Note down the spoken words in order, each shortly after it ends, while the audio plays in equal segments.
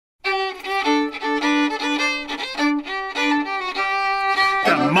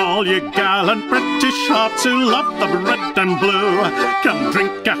Come all you gallant British hearts who love the red and blue, come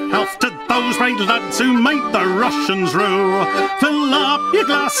drink a health to those brave lads who made the Russians rue. Fill up your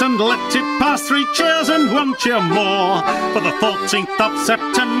glass and let it pass, 3 cheers and 1 cheer more, for the 14th of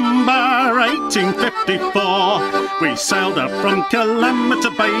September 1854. We sailed up from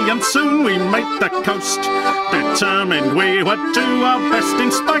Calamity Bay and soon we made the coast, determined we would do our best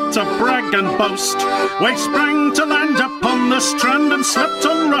in spite of brag and boast. We sprang to land upon the strand and slept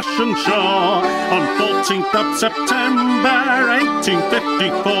on Russian shore on 14th of September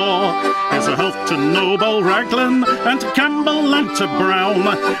 1854. Here's a health to noble Raglan and to Campbell and to Brown,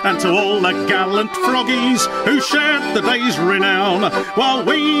 and to all the gallant froggies who shared the day's renown, while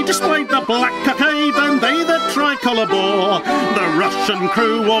we displayed the black cockade and they the tricolour bore. The Russian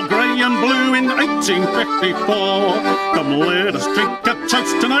crew wore grey and blue in 1854. Come let us drink a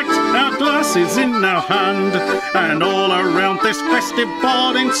toast tonight, our glasses in our hand, and all around this festive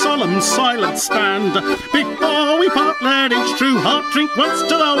board in solemn silence stand. Before we part, let each true heart drink once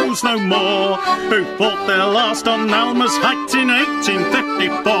to those no more who fought their last on Alma's height in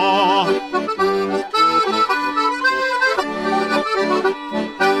 1854.